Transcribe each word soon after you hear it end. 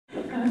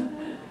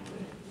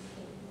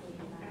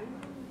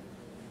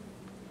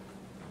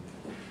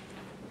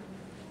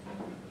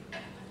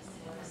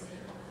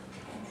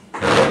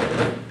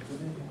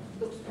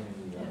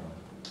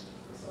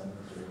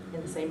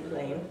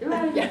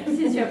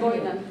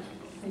avoid them.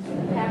 You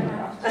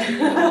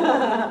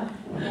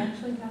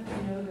actually have to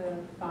know the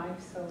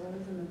 5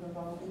 solos in the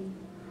revolving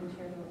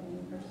material in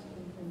person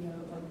to know,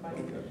 like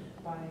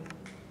by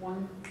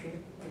one.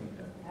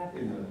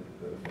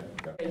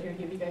 Here,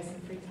 give you guys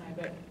some free time,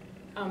 but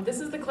this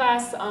is the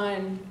class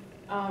on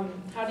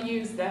how to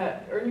use the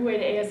Earn Your Way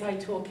to ASI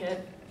Toolkit.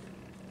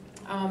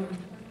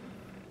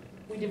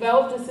 We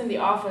developed this in the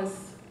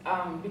office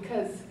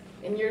because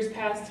in years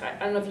past, I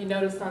don't know if you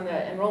noticed on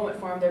the enrollment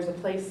form, there's a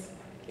place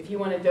if you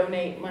want to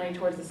donate money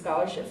towards the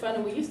scholarship fund,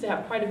 and we used to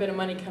have quite a bit of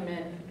money come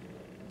in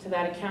to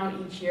that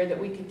account each year that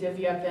we could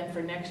divvy up in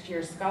for next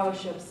year's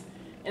scholarships.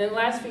 And in the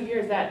last few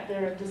years,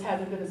 there just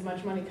hasn't been as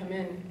much money come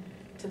in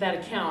to that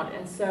account,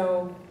 and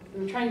so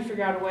we were trying to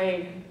figure out a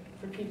way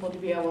for people to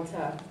be able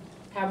to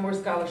have more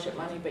scholarship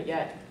money, but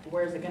yet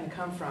where is it going to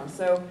come from?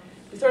 So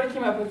we sort of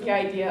came up with the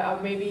idea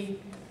of maybe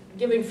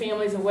giving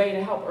families a way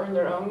to help earn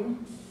their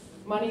own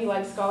money,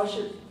 like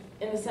scholarship,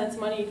 in a sense,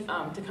 money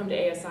to come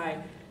to ASI.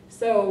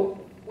 So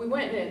we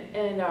went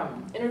and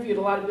interviewed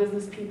a lot of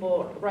business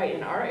people right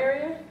in our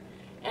area,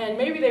 and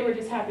maybe they were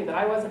just happy that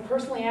I wasn't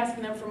personally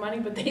asking them for money,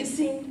 but they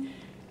seemed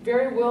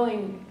very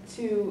willing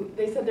to.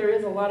 They said there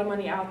is a lot of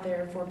money out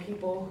there for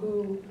people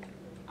who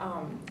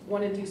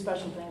want to do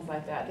special things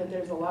like that, that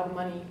there's a lot of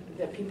money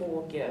that people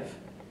will give.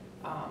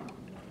 And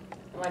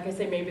like I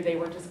say, maybe they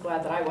were just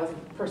glad that I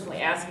wasn't personally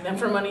asking them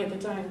for money at the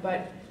time,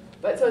 but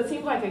so it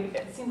seemed like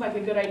a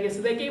good idea.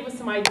 So they gave us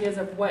some ideas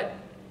of what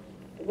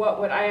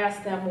would I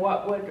ask them,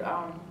 what would,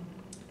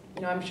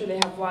 you know, I'm sure they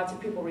have lots of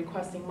people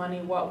requesting money,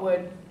 what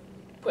would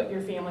put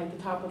your family at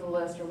the top of the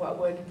list, or what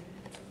would,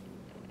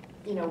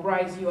 you know,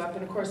 rise you up.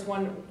 And of course,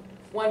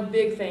 one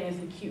big thing is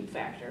the cute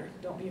factor.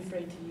 Don't be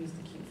afraid to use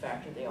the cute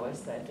factor, they always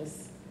said.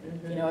 Just,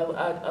 you know,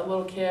 a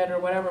little kid or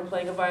whatever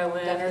playing a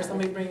violin or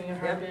somebody bringing a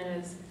harp in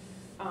is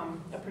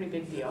a pretty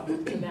big deal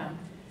to them.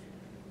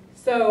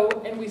 So,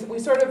 and we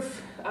sort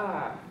of,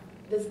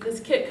 this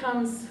kit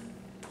comes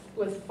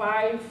with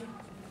 5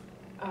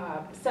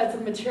 sets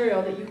of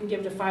material that you can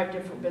give to 5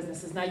 different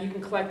businesses. Now you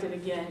can collect it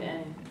again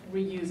and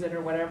reuse it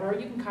or whatever, or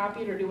you can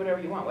copy it or do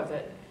whatever you want with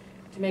it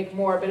to make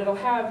more, but it'll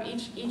have,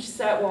 each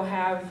set will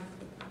have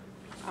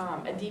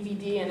a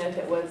DVD in it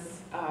that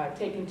was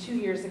taken 2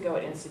 years ago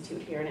at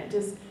Institute here, and it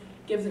just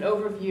gives an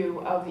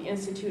overview of the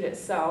Institute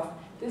itself.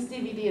 This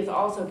DVD is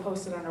also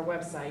posted on our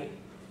website.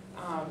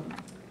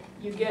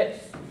 You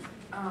get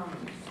a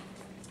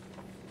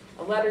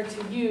letter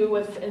to you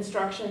with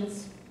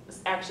instructions,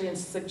 actually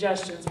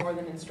suggestions more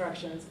than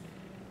instructions.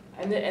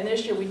 And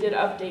this year we did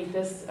update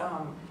this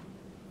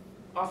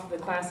off of the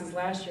classes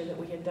last year that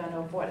we had done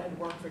of what had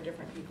worked for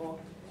different people.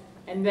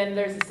 And then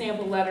there's a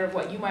sample letter of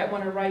what you might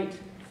want to write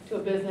to a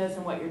business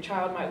and what your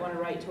child might want to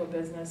write to a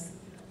business.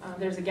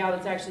 There's a gal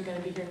that's actually going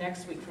to be here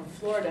next week from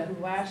Florida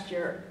who last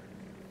year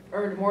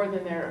earned more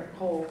than their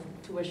whole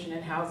tuition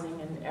and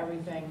housing and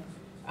everything.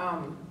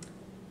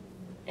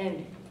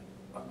 And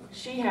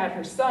she had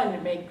her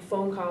son make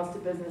phone calls to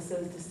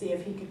businesses to see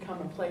if he could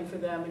come and play for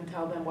them and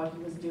tell them what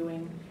he was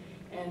doing.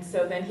 And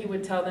so then he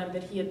would tell them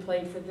that he had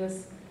played for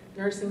this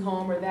nursing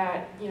home or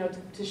that, you know,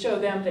 to show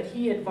them that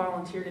he had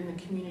volunteered in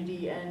the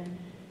community and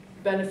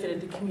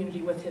benefited the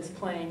community with his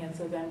playing, and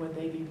so then would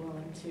they be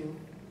willing to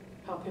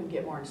help him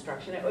get more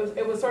instruction. It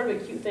was sort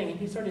of a cute thing, and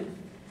he sort of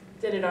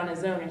did it on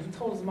his own, and he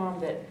told his mom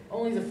that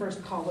only the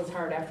first call was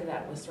hard, after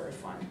that it was sort of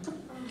fun.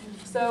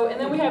 So, and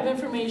then we have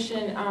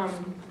information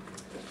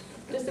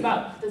just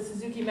about the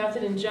Suzuki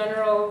method in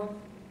general,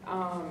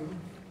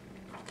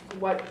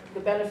 what the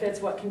benefits,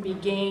 what can be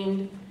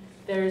gained.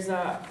 There's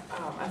a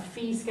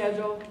fee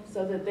schedule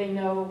so that they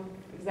know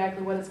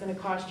exactly what it's going to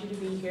cost you to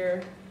be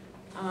here.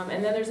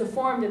 And then there's a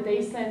form that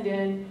they send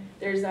in.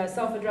 There's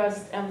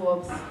self-addressed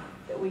envelopes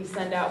that we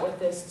send out with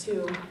this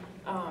too.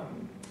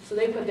 So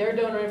they put their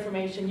donor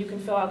information. You can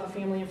fill out the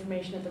family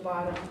information at the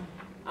bottom.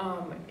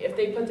 If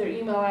they put their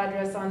email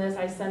address on this,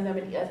 I send them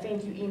a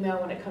thank you email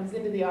when it comes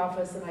into the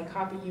office, and I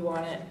copy you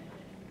on it.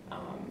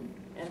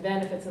 And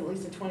then if it's at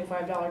least a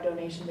 $25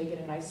 donation, they get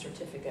a nice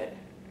certificate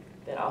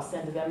that I'll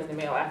send to them in the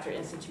mail after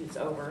Institute's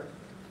over.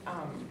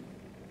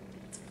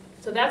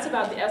 So that's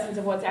about the essence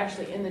of what's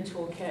actually in the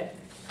toolkit.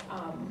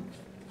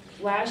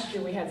 Last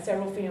year we had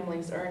several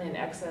families earn in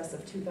excess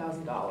of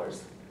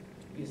 $2,000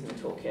 using the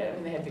toolkit. I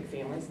mean, they had big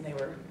families, and they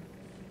were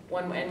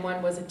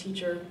one was a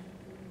teacher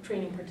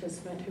training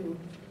participant who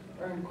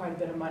earned quite a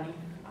bit of money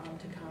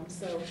to come.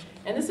 So,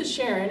 and this is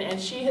Sharon,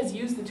 and she has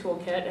used the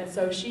toolkit, and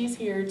so she's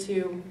here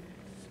to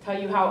tell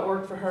you how it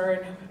worked for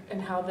her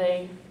and how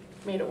they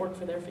made it work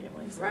for their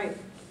families. Right.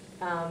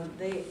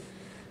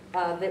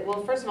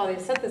 Well, first of all, they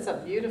set this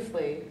up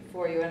beautifully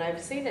for you, and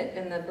I've seen it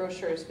in the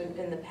brochures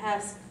in the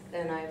past,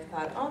 and I've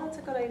thought, oh, that's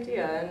a good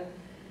idea.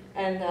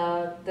 And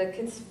the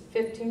kit's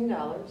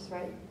 $15,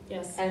 right?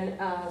 Yes. And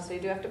so you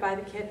do have to buy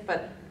the kit,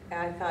 but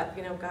I thought,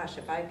 you know, gosh,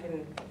 if I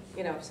can,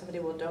 you know, if somebody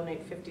will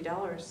donate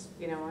 $50,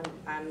 you know,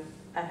 I'm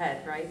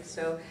ahead, right?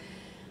 So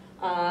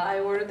I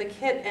ordered the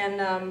kit,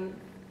 and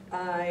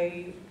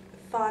I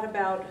thought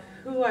about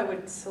who I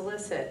would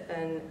solicit,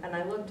 and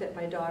I looked at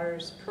my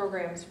daughter's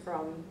programs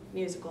from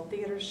musical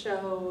theater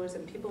shows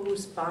and people who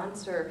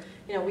sponsor.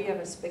 You know, we have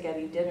a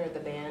spaghetti dinner. The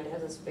band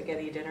has a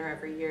spaghetti dinner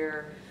every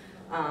year.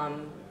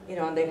 You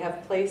know, and they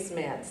have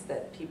placemats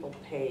that people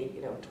pay,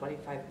 you know,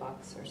 25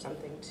 bucks or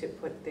something to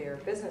put their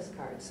business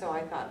cards. So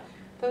I thought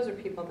those are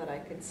people that I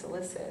could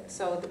solicit.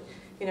 So,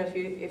 you know,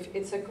 if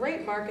it's a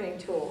great marketing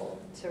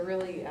tool to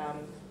really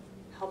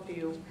help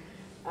you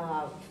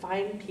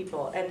find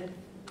people, and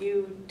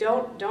you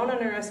don't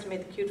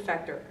underestimate the cute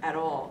factor at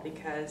all,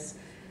 because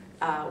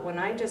when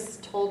I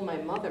just told my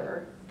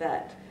mother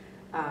that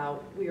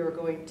we were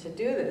going to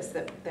do this,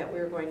 that we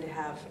were going to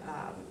have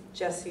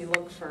Jessie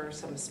look for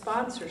some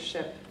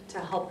sponsorship to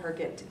help her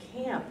get to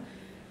camp,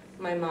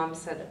 my mom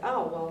said,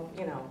 oh, well,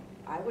 you know,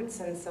 I would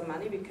send some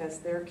money because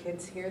there are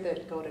kids here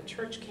that go to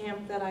church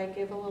camp that I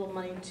give a little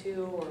money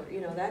to, or,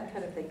 you know, that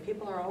kind of thing.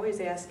 People are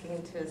always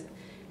asking to,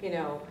 you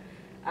know,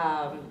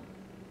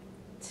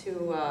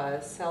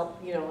 sell,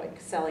 you know, like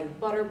selling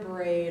butter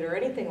braid or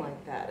anything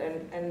like that.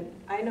 And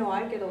I know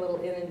I get a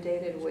little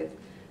inundated with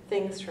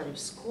things from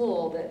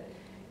school that,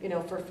 you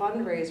know, for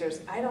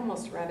fundraisers, I'd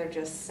almost rather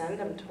just send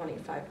them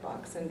 25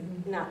 bucks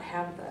and not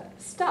have the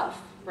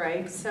stuff,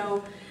 right?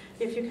 So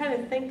if you kind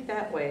of think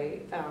that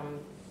way,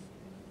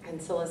 and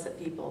solicit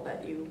people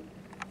that you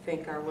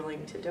think are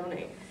willing to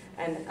donate.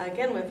 And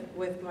again,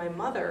 with my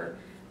mother,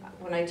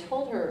 when I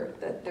told her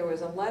that there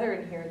was a letter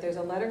in here, there's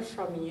a letter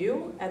from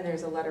you and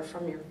there's a letter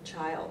from your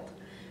child.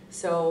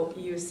 So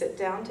you sit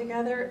down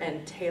together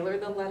and tailor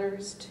the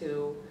letters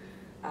to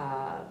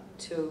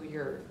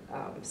your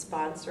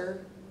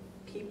sponsor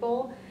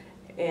people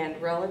and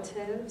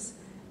relatives,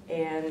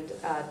 and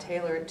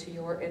tailor it to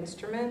your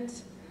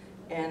instrument.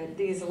 And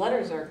these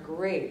letters are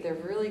great. They're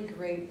really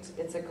great.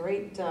 It's a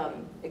great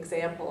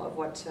example of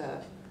what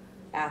to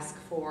ask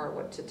for,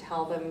 what to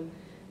tell them.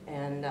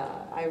 And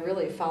I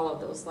really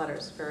followed those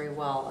letters very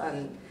well,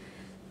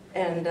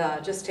 and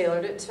just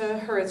tailored it to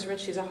her instrument.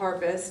 She's a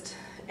harpist,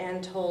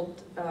 and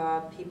told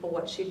people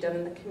what she'd done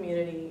in the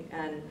community.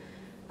 And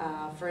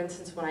for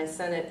instance, when I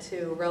sent it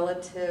to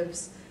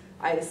relatives,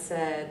 I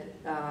said,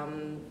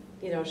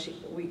 you know,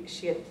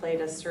 she had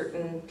played a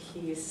certain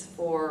piece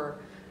for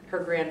her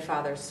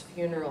grandfather's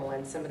funeral,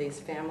 and some of these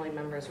family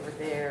members were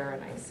there,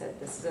 and I said,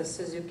 this is a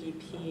Suzuki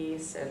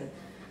piece, and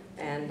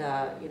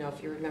you know,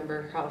 if you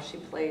remember how she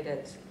played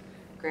at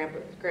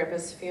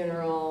Grandpa's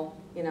funeral,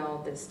 you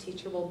know, this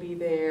teacher will be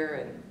there,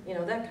 and, you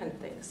know, that kind of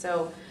thing.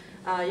 So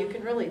you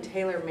can really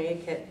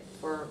tailor-make it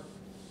for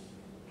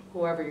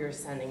whoever you're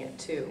sending it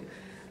to,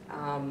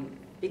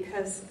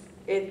 because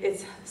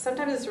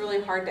sometimes it's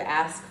really hard to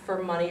ask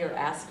for money or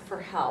ask for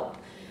help.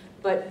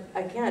 But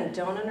again,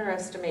 don't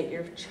underestimate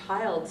your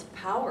child's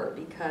power,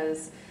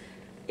 because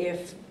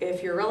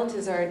if your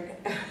relatives aren't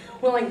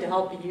willing to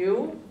help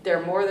you,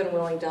 they're more than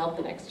willing to help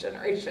the next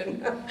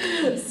generation.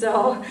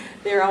 So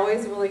they're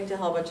always willing to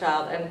help a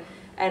child.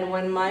 And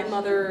when my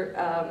mother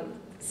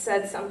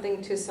said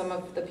something to some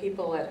of the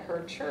people at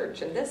her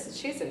church, and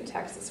she's in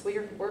Texas,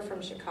 we're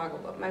from Chicago,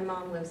 but my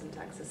mom lives in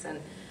Texas, and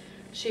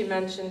she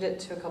mentioned it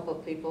to a couple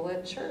of people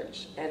at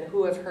church, and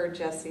who have heard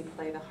Jessie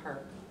play the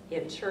harp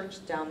in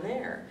church down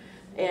there.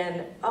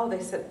 And they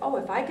said, oh,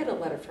 if I get a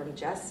letter from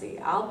Jessie,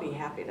 I'll be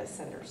happy to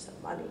send her some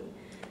money.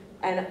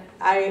 And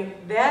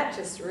that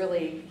just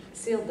really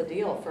sealed the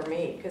deal for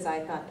me, because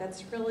I thought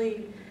that's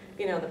really,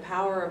 you know, the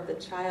power of the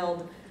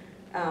child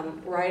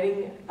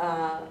writing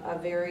a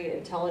very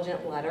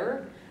intelligent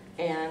letter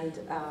and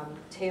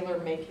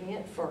tailor-making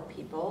it for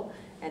people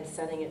and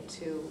sending it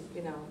to,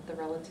 you know, the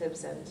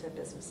relatives and to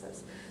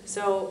businesses.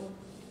 So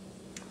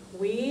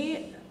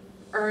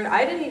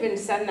I didn't even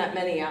send that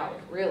many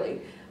out, really.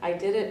 I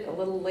did it a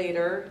little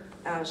later.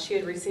 She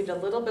had received a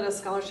little bit of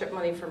scholarship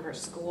money from her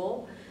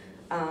school.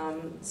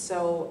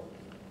 So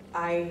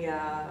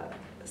I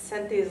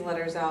sent these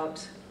letters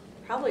out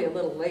probably a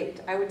little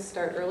late. I would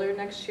start earlier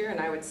next year, and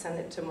I would send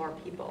it to more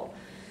people.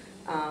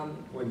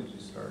 When did you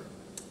start?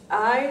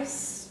 I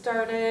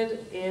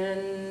started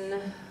in,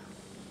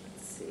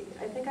 let's see,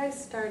 I think I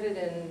started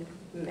in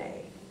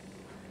May.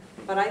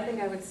 But I think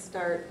I would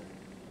start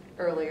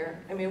earlier.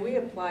 I mean, we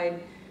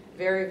applied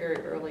very, very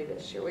early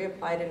this year. We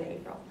applied in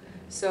April.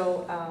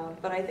 So,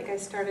 but I think I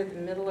started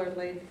the middle or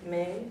late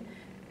May,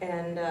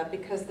 and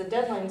because the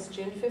deadline's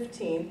June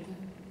 15th,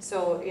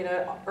 so, you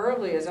know,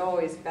 early is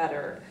always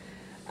better.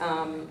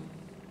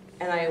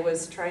 And I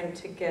was trying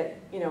to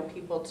get, you know,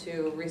 people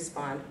to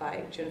respond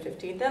by June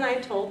 15th. And I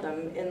told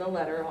them in the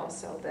letter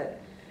also that,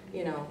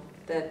 you know,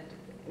 that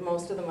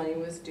most of the money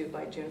was due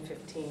by June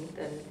 15th.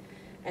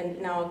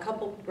 And now a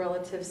couple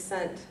relatives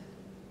sent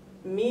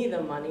me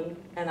the money,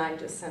 and I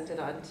just sent it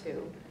on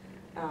to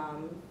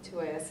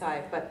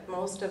ASI. But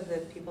most of the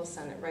people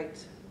sent it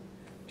right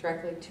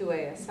directly to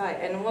ASI.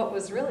 And what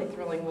was really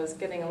thrilling was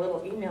getting a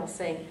little email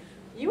saying,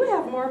 you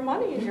have more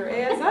money in your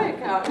ASI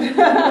account. You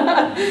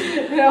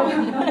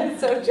know,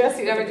 so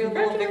Jessie and I would do a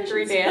little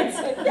victory dance.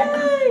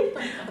 Yay,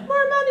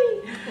 more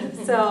money.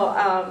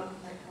 So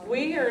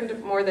we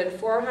earned more than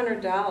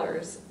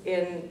 $400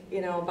 in,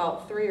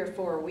 about 3 or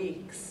 4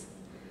 weeks.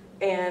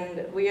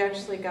 And we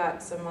actually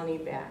got some money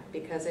back,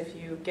 because if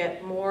you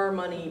get more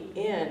money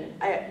in,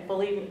 I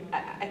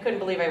couldn't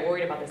believe I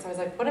worried about this. I was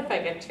like, what if I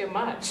get too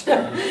much?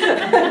 But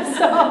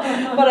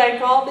I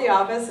called the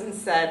office and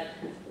said,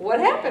 what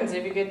happens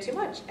if you get too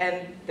much?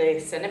 And they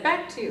send it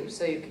back to you.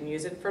 So you can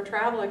use it for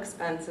travel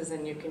expenses,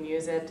 and you can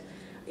use it,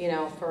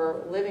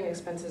 for living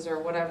expenses or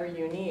whatever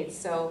you need.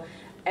 So,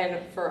 and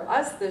for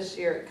us this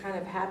year, it kind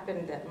of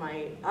happened that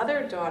my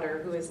other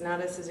daughter, who is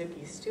not a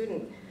Suzuki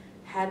student,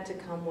 had to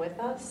come with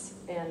us,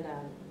 and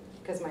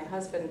because my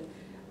husband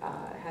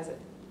has a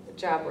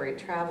job where he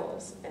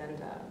travels,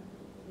 and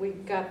we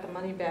got the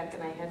money back,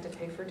 and I had to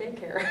pay for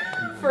daycare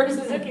for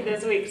Suzuki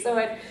this week. So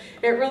it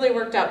really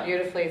worked out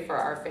beautifully for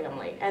our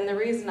family. And the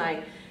reason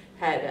I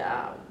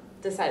had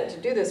decided to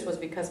do this was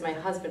because my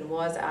husband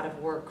was out of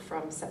work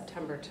from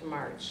September to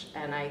March,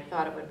 and I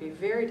thought it would be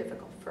very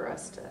difficult for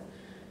us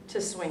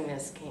to swing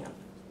this camp,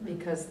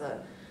 because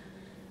the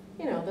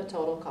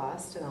total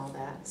cost and all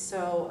that.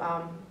 So,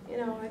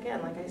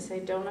 again, like I say,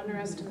 don't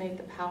underestimate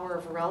the power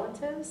of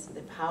relatives,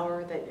 the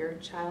power that your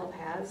child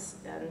has,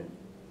 and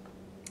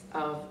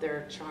of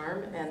their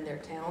charm and their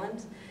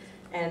talent.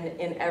 And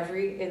in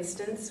every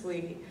instance,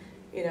 we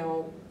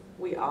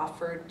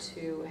offered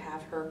to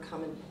have her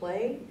come and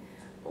play,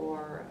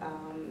 or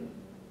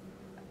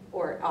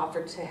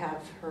offered to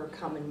have her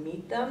come and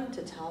meet them,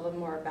 to tell them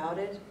more about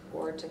it,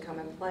 or to come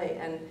and play.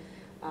 And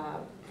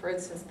for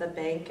instance, the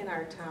bank in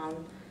our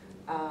town,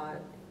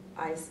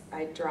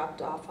 I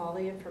dropped off all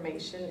the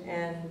information,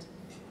 and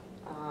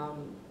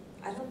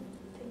I don't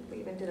think we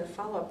even did a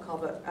follow-up call,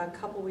 but a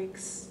couple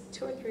weeks,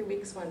 2 or 3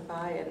 weeks went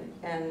by,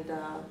 and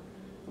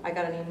I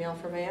got an email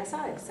from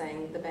ASI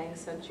saying the bank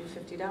sent you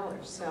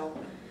 $50. So,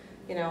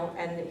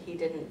 and he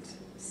didn't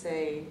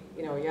say,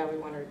 yeah, we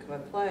want her to come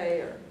and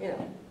play, or,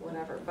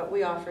 whatever. But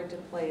we offered to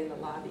play in the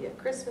lobby at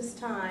Christmas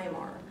time,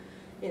 or,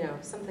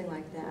 something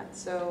like that.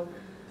 So,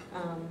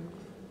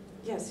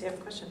 yes, you have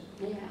a question?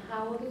 Yeah,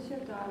 how old is your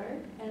daughter,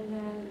 and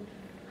then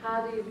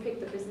how do you pick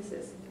the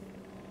businesses?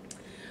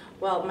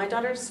 Well, my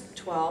daughter's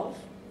 12,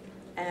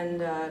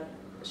 and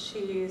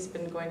she's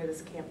been going to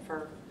this camp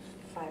for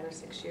 5 or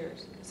 6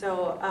 years.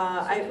 So,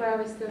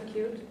 12 is still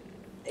cute?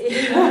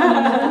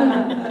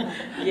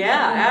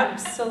 Yeah,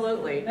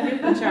 absolutely,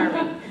 cute and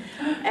charming.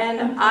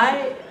 And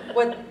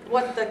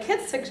what the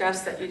kids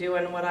suggest that you do,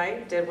 and what I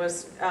did,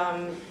 was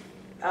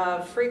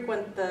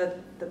frequent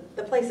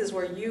the places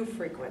where you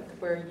frequent,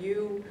 where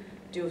you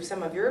do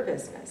some of your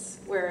business,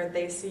 where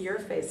they see your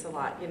face a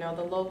lot.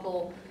 The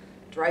local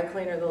dry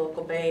cleaner, the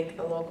local bank,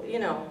 the local,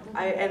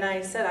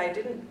 I said I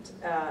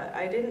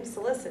didn't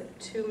solicit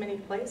too many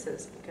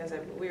places, because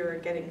we were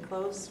getting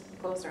closer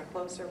and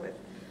closer with,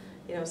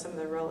 some of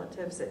the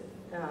relatives that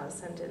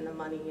sent in the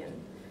money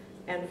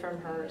and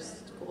from her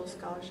school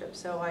scholarship.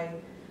 So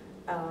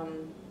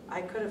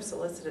I could have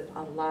solicited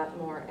a lot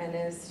more. And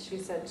as she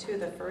said too,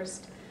 the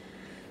first,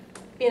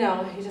 you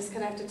just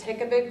kind of have to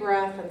take a big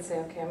breath and say,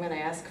 okay, I'm going to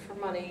ask for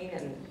money,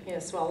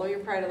 and swallow your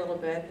pride a little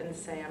bit and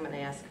say, I'm going to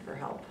ask for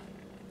help,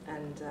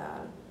 and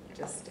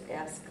just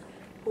ask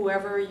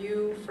whoever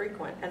you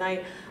frequent. And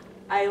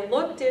I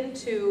looked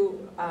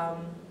into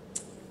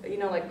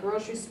like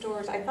grocery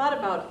stores. I thought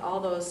about all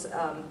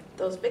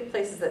those big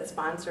places that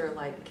sponsor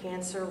like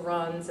cancer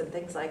runs and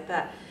things like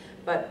that.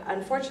 But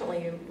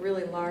unfortunately,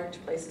 really large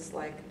places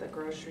like the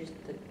grocery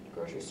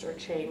store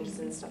chains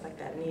and stuff like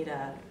that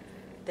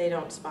they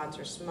don't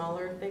sponsor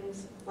smaller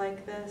things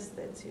like this.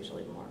 That's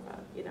usually more of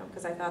a,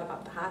 because I thought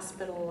about the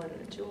hospital and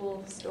the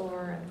jewel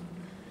store and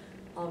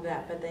all of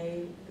that, but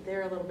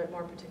they're a little bit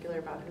more particular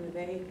about who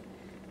they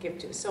give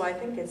to. So I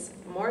think it's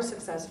more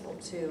successful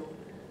to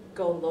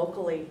go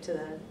locally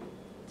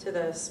to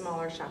the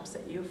smaller shops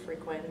that you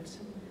frequent,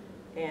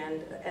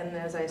 and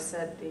as I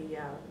said,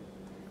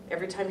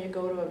 every time you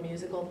go to a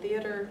musical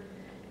theater,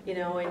 in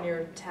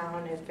your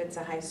town, if it's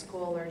a high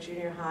school or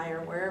junior high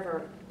or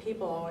wherever,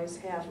 people always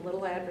have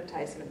little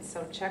advertisements.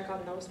 So check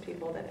on those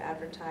people that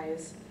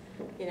advertise,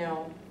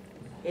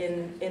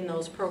 in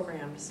those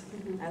programs.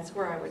 Mm-hmm. That's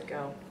where I would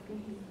go.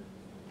 Mm-hmm.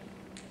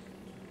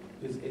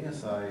 Is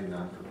ASI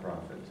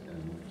not-for-profit,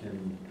 and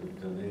can the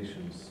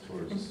donations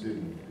towards a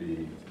student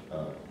be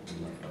a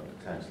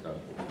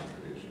tax-deductible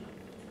contribution?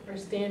 Our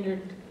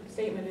standard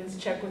statement is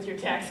check with your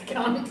tax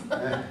accountant.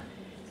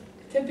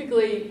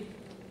 Typically,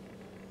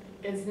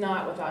 it's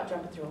not without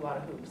jumping through a lot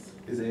of hoops.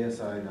 Is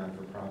ASI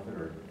not-for-profit,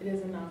 or? It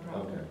is a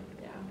nonprofit. Okay.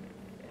 Yeah.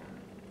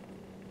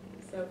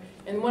 So,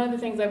 and one of the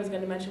things I was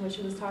going to mention when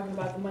she was talking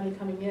about the money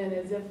coming in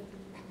is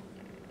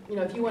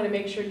if you want to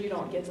make sure you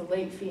don't get the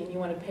late fee and you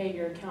want to pay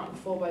your account in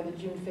full by the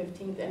June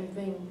 15th,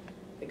 anything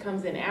that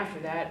comes in after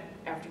that,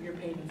 after you're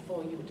paid in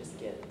full, you would just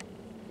get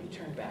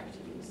returned back to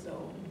you.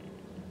 So,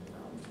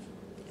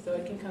 so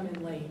it can come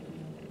in late.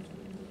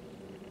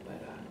 But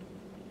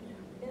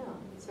yeah.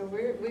 So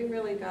we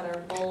really got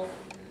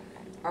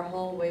our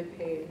whole way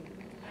paid,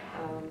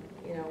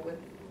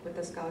 with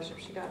the scholarship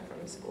she got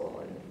from the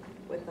school, and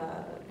with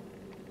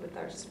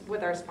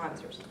our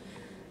sponsors.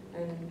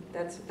 And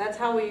that's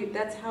how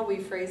we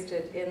phrased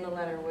it in the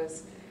letter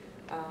was,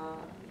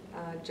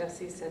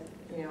 Jesse said,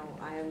 you know,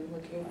 I am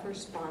looking for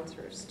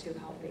sponsors to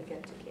help me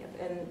get to camp.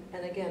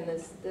 And again,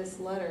 this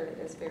letter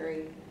is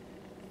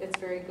it's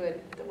very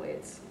good the way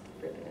it's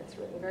written. It's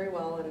written very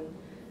well,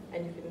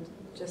 and you can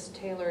just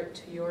tailor it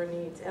to your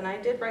needs. And I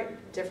did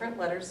write different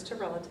letters to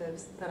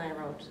relatives than I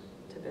wrote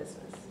to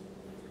business.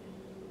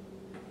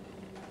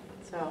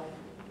 So,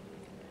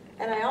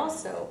 and I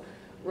also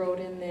wrote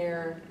in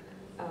there,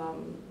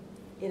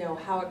 you know,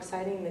 how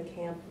exciting the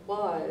camp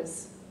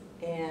was,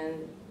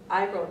 and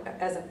I wrote,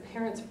 as a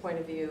parent's point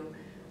of view,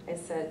 I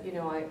said, you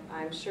know,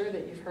 I'm sure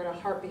that you've heard a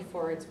harp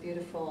before, it's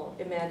beautiful.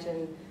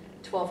 Imagine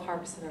 12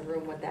 harps in a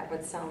room, what that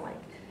would sound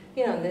like.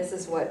 You know, and this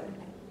is what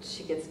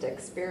she gets to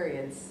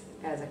experience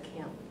as a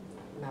camp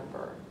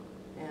member.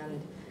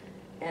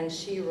 And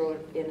she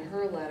wrote in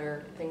her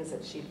letter things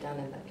that she'd done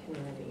in the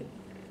community,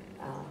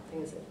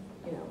 things that,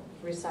 you know,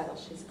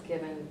 recitals she's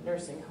given,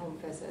 nursing home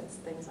visits,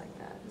 things like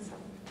that. So,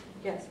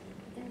 yes.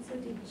 And so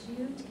did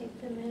you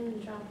take them in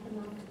and drop them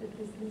off to the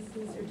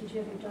businesses, or did you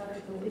have your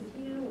daughter go with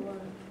you, or?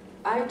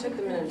 I took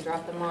them in and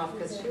dropped them off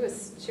because she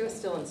was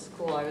still in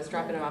school. I was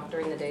dropping them off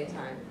during the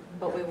daytime.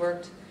 But we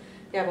worked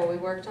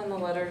on the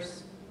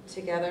letters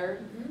together,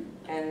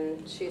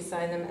 and she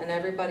signed them, and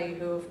everybody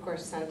who, of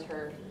course, sent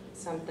her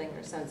something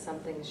or sent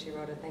something, she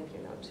wrote a thank you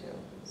note to.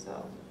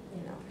 So,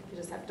 you know, you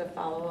just have to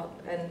follow up.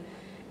 And,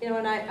 you know,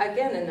 and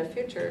again, in the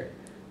future,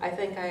 I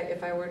think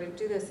if I were to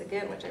do this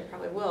again, which I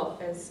probably will,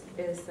 is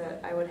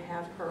that I would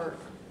have her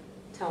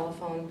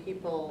telephone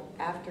people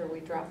after we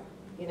drop,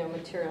 you know,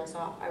 materials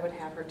off. I would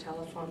have her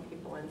telephone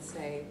people and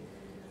say,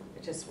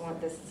 this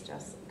is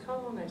just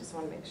Colin, I just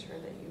want to make sure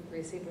that you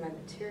received my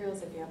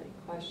materials. If you have any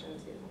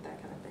questions, you know,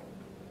 that kind of thing.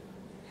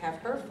 Have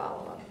her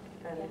follow up,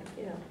 and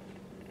you know.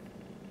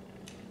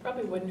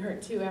 Probably wouldn't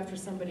hurt too after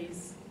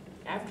somebody's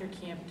after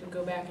camp to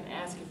go back and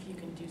ask if you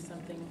can do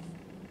something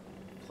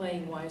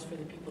playing wise for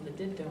the people that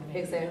did donate.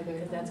 Exactly.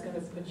 Because that's going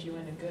to put you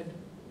in a good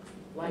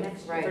light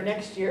Right. for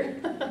next year.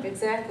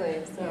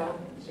 Exactly. So,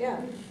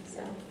 yeah.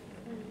 So.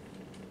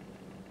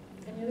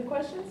 Any other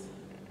questions?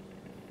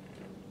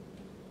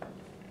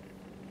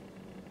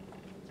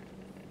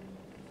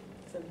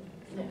 So,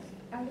 yes.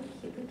 Are the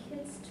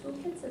kids'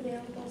 toolkits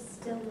available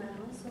still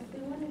now? So if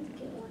we wanted to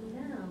get one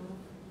now,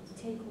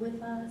 to take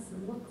with us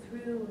and look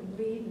through and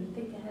read and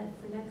think ahead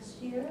for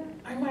next year?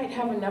 I might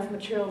have enough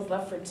materials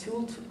left for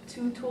two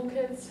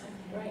toolkits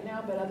right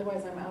now, but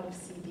otherwise I'm out of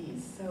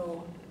CDs.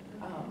 So,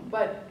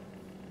 but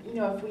you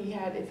know, if we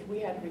had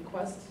a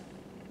request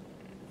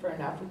for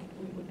enough,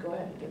 we would go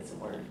ahead and get some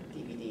more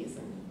DVDs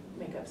and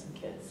make up some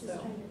kits. Just So,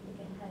 trying to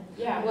think ahead.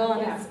 yeah. Well,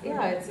 and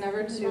yeah. it's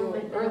never too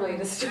Moment early now.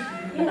 to start.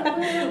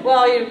 Yeah.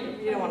 Well,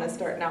 you don't want to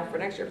start now for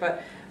next year,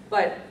 but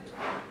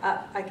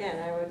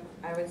again,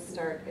 I would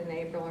start in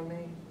April or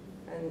May,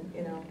 and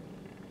you know,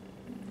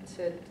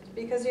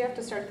 because you have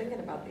to start thinking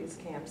about these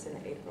camps in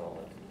April.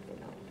 You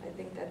know, I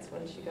think that's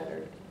when she got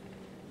her,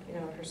 you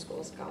know, her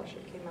school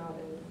scholarship came out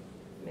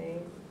in May.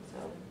 So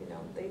you know,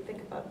 they have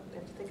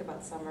to think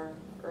about summer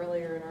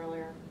earlier and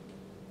earlier.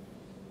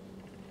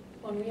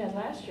 When we had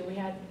last year, we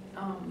had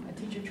a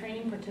teacher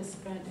training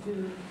participant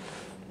who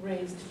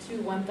raised two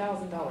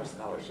 $1,000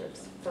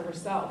 scholarships for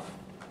herself.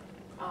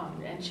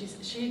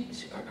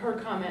 And her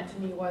comment to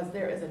me was,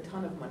 there is a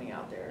ton of money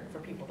out there for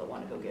people that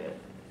want to go get it.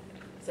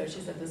 So she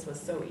said this was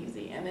so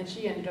easy. And then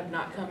she ended up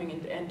not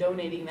coming and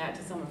donating that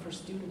to some of her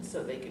students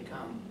so they could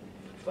come.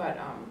 But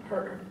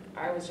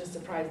I was just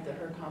surprised at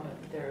her comment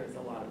that there is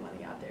a lot of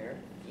money out there,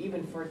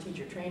 even for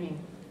teacher training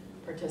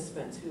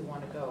participants who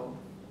want to go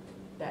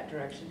that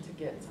direction to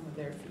get some of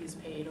their fees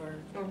paid or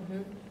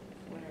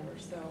whatever.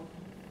 So,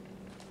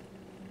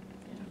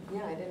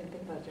 Yeah, I didn't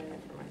think about doing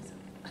it for myself.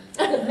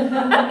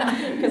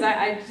 Because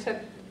I took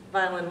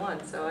violin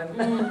 1, so I'm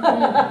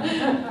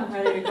I'm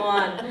ready to go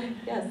on.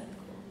 Yes.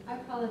 I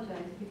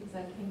apologize because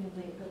I came in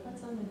late, but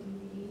what's on the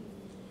DVD?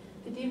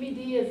 the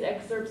DVD is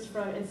excerpts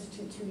from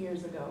Institute 2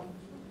 years ago.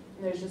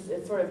 And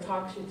it sort of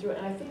talks you through it,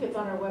 and I think it's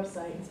on our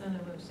website. It's on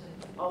our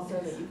website. Also,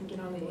 that you can get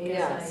on the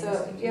Yeah, website.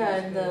 so, yeah,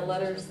 and the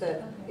letters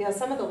that,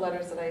 some of the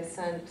letters that I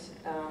sent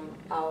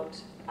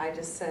out, I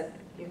just said,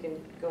 you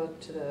can go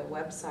to the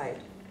website,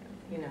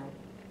 you know,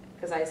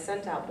 because I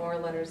sent out more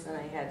letters than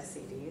I had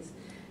CDs,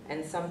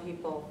 and some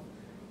people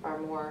are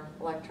more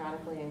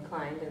electronically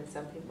inclined, and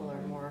some people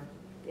are more,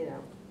 you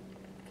know,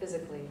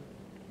 physically,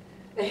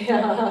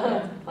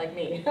 like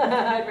me.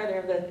 I'd rather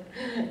have the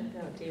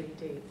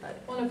DVD,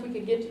 but. Well, if we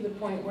could get to the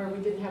point where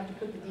we didn't have to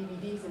put the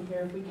DVDs in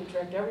here, if we could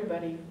direct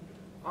everybody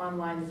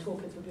online, the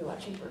toolkits would be a lot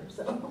cheaper,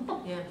 so.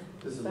 Yeah.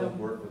 Does it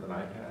work with an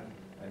iPad?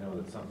 I know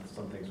that some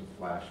things with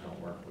Flash don't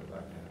work with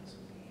iPads.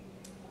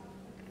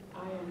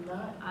 I am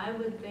not. I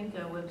would think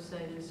our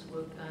website is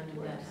worked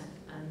on that.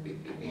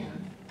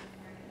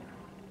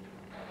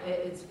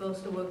 It's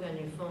supposed to work on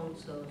your phone,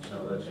 so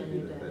No, that should be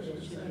then the- that should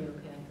it be should the be same.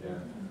 okay. Yeah.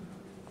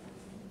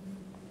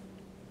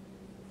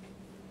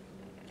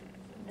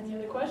 Any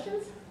other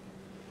questions?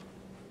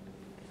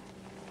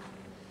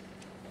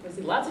 We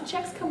see lots of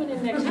checks coming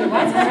in next year.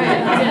 Lots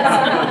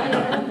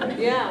of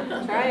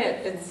Yeah, try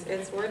it.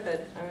 It's worth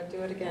it. I would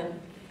do it again.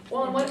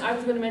 Well, and what I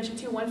was gonna mention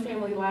too, one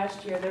family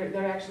last year,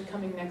 they're actually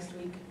coming next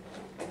week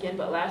again,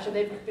 but last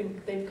year,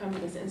 they've come to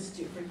this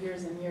institute for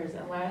years and years,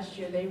 and last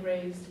year they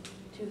raised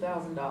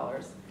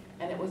 $2,000,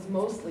 and it was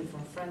mostly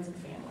from friends and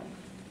family.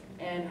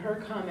 And her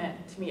comment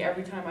to me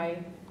every time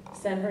I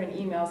send her an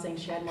email saying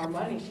she had more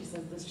money, she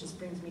says, this just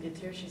brings me to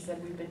tears. She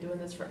said, we've been doing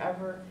this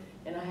forever,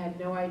 and I had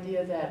no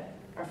idea that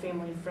our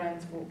family and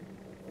friends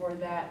were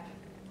that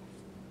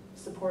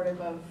supportive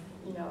of,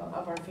 you know,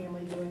 of our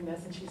family doing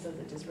this. And she says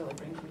it just really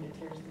brings me to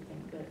tears to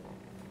think that,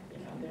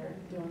 you know, they're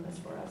doing this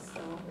for us.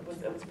 So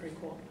it was pretty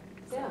cool.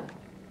 Yeah.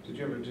 Did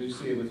you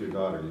see it with your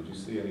daughter? Did you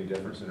see any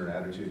difference in her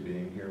attitude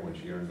being here when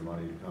she earned the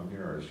money to come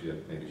here, or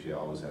maybe she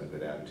always had a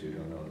good attitude?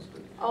 Who knows?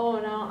 But Oh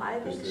no, I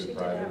think Just she did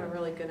pride have in a it.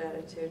 really good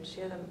attitude.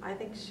 I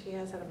think she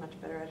has had a much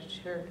better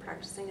attitude. Her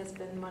practicing has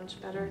been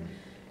much better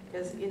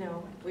because you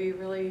know we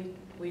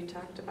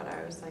talked about it.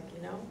 I was like,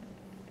 you know,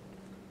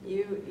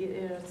 you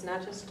know, it's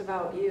not just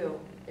about you.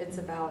 It's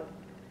about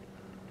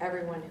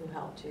everyone who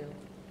helped you.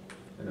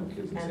 I know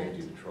kids in And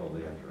safety patrol,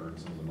 they have to earn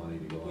some of the money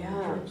to go on Yeah.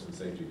 their trips, and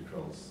safety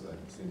patrols,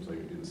 it seems like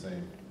it'd do the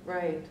same.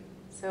 Right.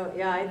 So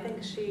yeah, I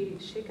think she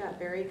got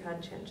very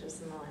conscientious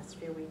in the last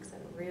few weeks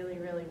and really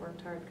worked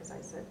hard because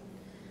I said,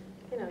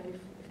 you know, you've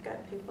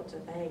got people to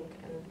thank,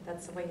 and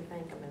that's the way you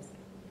thank them is,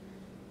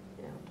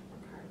 you know,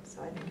 work hard.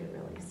 So I think it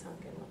really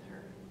sunk in with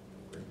her.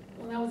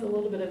 Well, that was a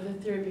little bit of the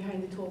theory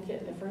behind the toolkit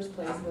in the first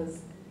place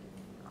was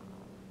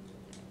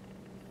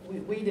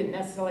we didn't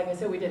necessarily, like I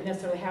said, we didn't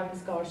necessarily have the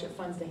scholarship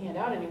funds to hand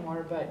out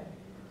anymore, but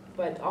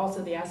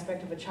also the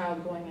aspect of a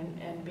child going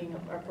and being a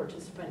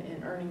participant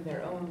in earning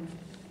their own.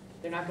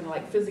 They're not going to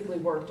like physically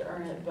work to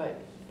earn it,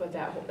 but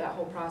that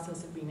whole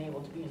process of being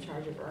able to be in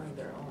charge of earning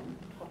their own,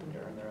 helping to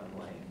earn their own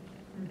way.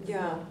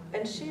 Yeah,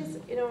 and she's,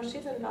 you know,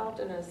 she's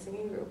involved in a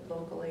singing group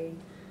locally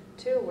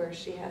too, where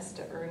she has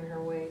to earn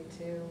her way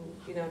to,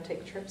 you know,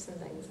 take trips and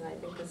things. And I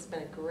think it's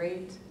been a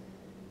great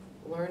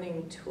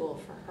learning tool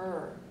for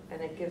her,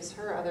 and it gives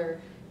her other,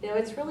 you know,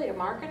 it's really a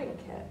marketing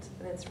kit,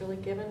 and it's really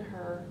given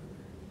her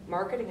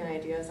marketing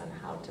ideas on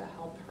how to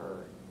help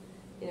her,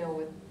 you know,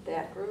 with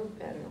that group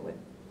and with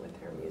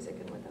her music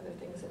and with other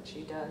things that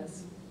she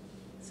does.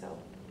 So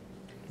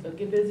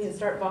get busy and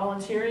start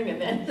volunteering,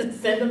 and then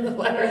send them the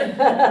letter.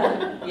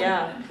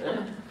 yeah.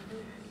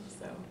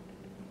 So,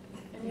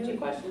 any other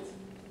questions?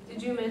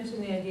 Did you mention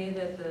the idea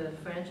that the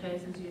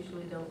franchises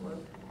usually don't work?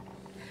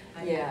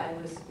 Yeah. I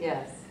was,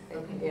 Yes.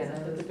 okay, Yeah.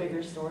 The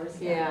bigger stores.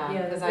 Yeah.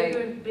 yeah, the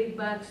Because big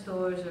box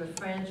stores or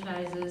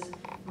franchises,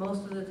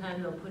 most of the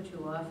time they'll put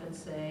you off and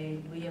say,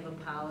 we have a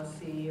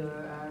policy, or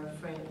our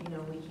friend, you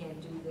know, we can't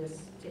do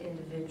this to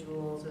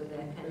individuals or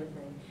that kind of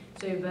thing.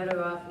 So you're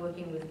better off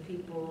working with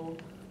people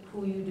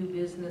who you do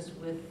business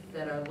with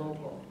that are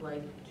local,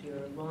 like your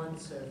lawn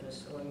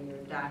service or your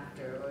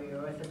doctor or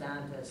your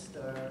orthodontist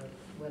or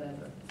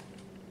whatever.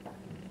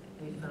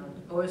 We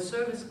found, or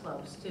service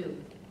clubs too,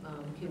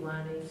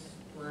 Kiwanis,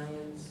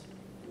 Lions,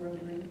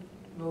 Rotary,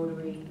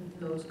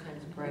 those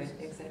kinds of Right, places.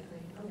 exactly.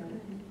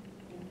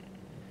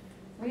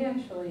 We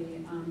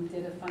actually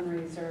did a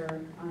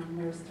fundraiser.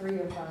 There's 3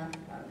 of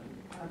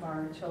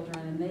our children,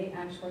 and they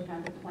actually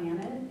had to plan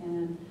it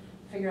and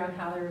figure out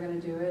how they were going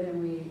to do it.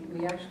 And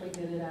we actually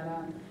did it at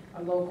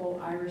a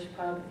local Irish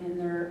pub in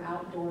their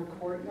outdoor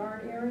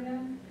courtyard area.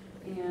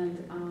 And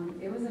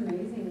it was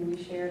amazing. We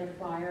shared a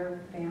flyer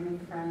with family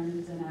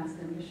friends and asked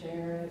them to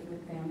share it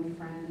with family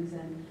friends.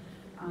 And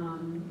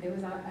it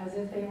was as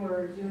if they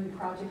were doing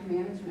project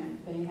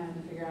management. They had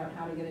to figure out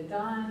how to get it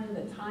done,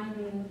 the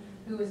timing,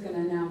 who was going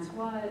to announce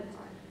what.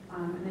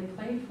 And they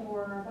played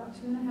for about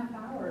 2.5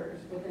 hours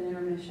with an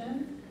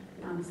intermission,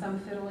 some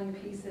fiddling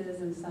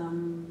pieces and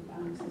some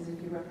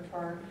Suzuki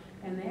repertoire.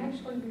 And they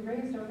we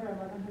raised over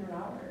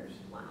 $1,100.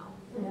 Wow.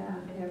 Yeah,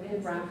 they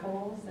did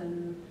raffles,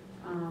 and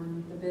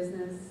the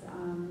business,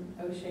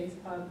 O'Shea's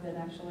Pub, that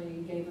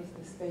actually gave us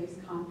the space,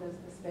 comped us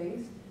the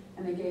space,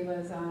 and they gave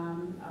us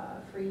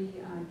free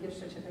gift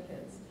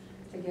certificates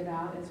to give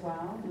out as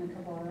well, and a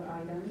couple other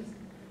items.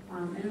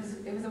 And it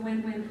was a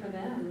win-win for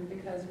them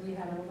because we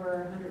had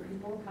over 100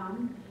 people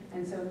come,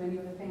 and so many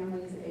of the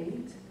families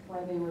ate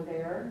while they were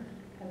there.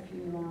 Had a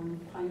few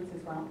pints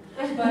as well,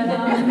 but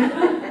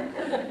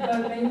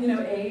they, you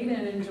know, ate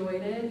and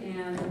enjoyed it,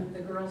 and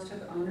the girls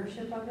took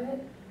ownership of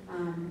it.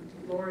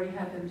 Lori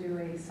had them do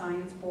a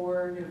science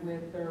board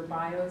with their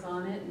bios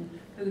on it and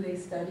who they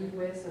studied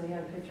with, so they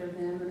had a picture of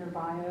them and their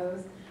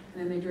bios.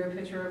 And then they drew a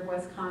picture of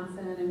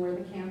Wisconsin and where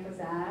the camp was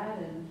at,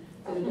 and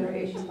did a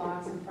donation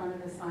box in front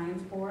of the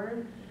science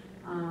board.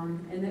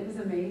 And it was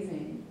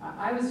amazing.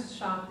 I was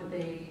shocked that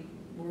they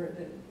were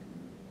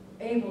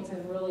able to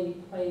really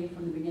play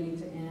from the beginning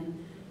to end,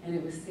 and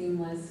it was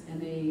seamless,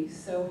 and they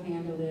so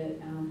handled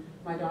it.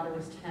 My daughter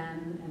was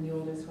 10, and the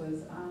oldest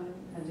was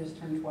had just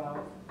turned 12.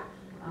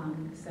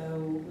 So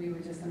we were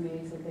just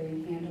amazed that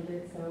they handled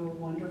it so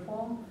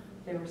wonderful.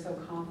 They were so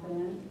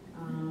confident.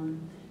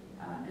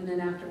 And then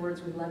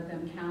afterwards, we let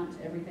them count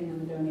everything in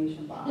the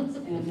donation box,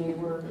 and they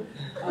were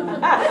so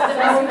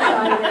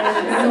excited.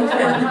 And they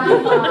were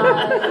high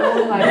five.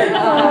 Oh my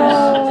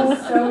gosh,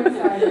 just so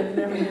excited. And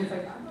everyone's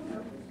like, I don't know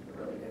if this is a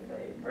really good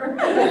thing.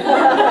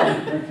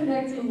 We're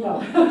connecting well.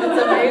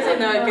 It's amazing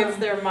though, it gets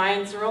their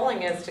minds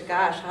rolling as to,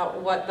 gosh,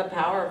 what the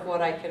power of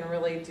what I can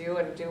really do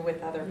and do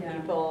with other Yeah.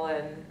 people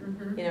and,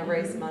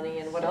 raise money,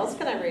 and what else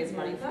can I raise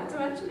money That for?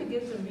 actually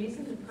gives a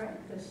reason to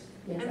practice.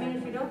 I mean,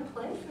 if you don't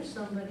play for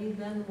somebody,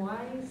 then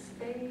why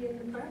stay in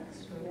the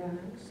practice room? Yeah. You know?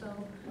 So,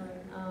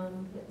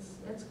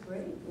 that's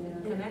great. Yeah.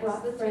 It It connects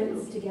brought the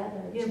friends two.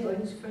 together Yeah, too,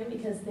 brings friends.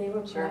 because they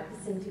were Sure.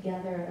 practicing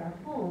together at our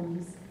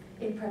homes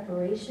in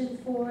preparation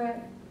for it,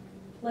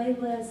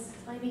 playlists,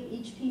 timing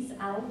each piece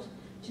out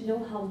to know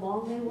how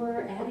long they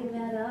were, adding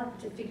that up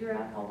to figure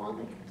out how long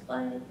they could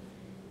play.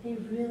 They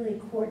really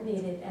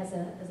coordinated as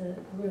a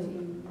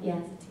group. Yeah,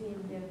 as a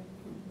team. Yeah.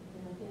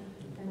 Yeah.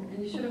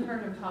 And you should have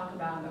heard him talk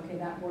about, okay,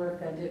 that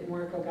worked, that didn't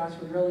work, oh gosh,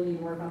 we really need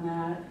to work on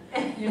that.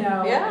 You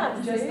know, Yeah,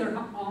 just see? their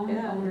own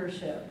Yeah.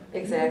 ownership.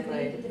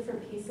 Exactly. The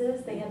different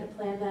pieces, they had to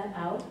plan that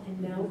out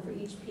and know for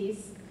each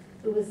piece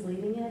who was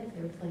leading it, if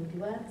they were playing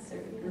duets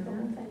or, the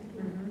whole thing.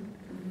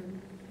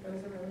 It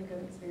was a really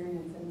good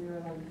experience, and we were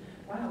like,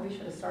 wow, we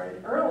should have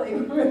started early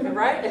with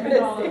Right?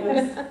 with all of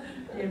this,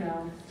 you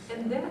know.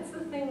 And that's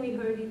the thing we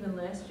heard even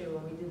last year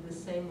when we did the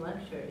same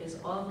lecture, is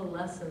all the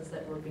lessons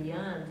that were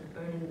beyond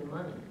earning the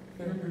money.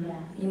 Yeah.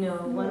 You know,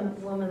 one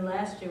woman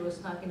last year was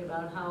talking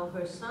about how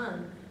her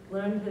son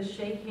learned to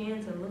shake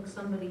hands and look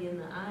somebody in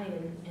the eye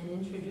and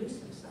introduce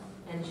himself.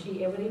 And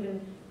she would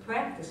even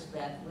practice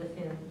that with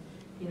him,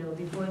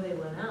 before they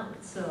went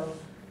out. So,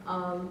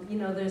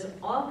 there's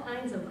all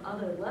kinds of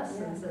other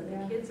lessons that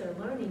the kids are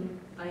learning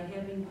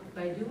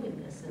by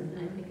doing this, and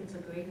I think it's a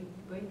great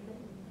thing.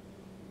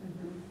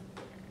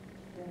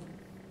 Yeah.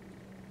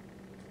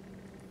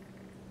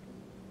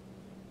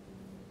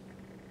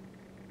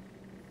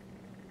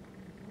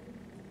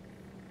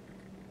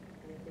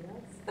 Anything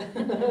else? I'm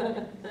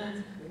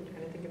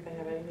trying to think if I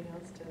have anything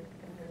else to,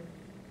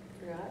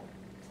 forgot.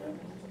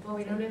 Well,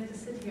 we don't have to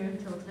sit here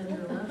until 10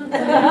 or 11.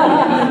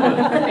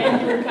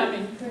 Thank you for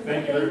coming.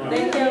 Thank you very much.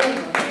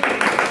 Thank you.